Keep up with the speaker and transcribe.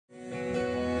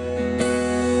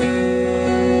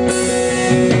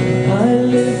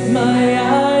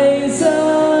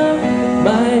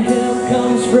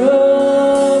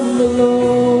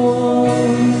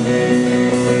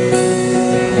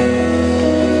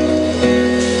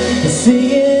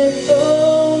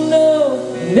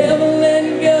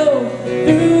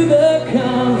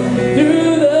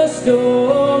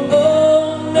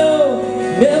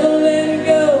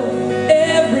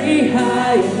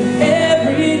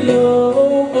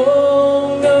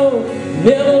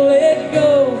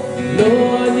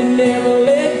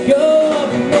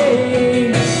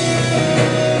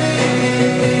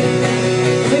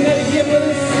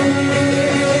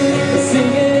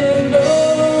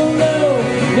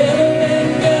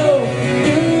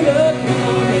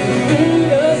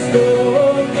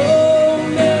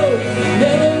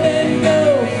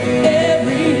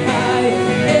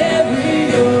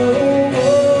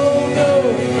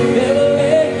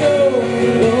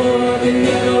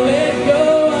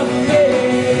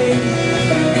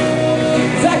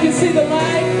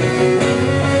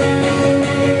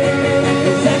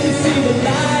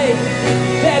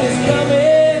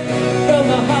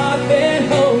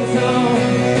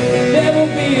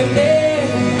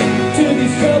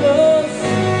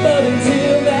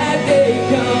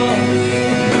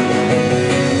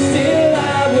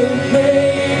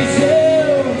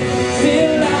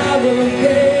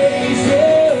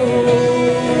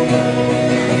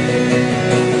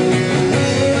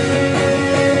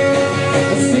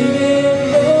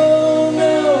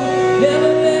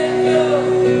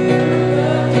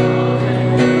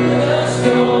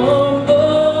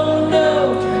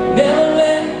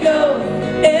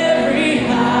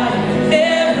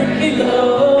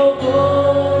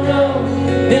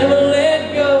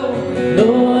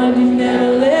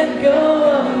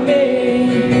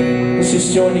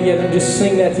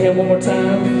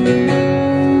time.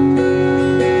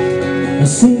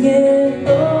 Singing,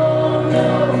 oh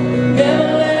no,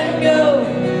 never let go.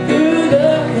 Through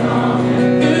the calm,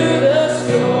 through the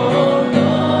storm,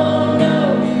 oh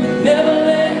no, never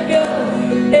let go.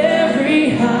 Every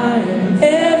high and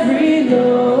every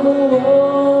low,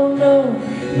 oh no,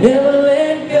 never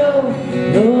let go.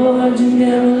 Lord, you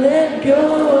never let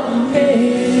go of me.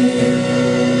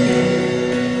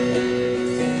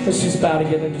 Let's just bow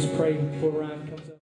together and just pray before Ryan comes.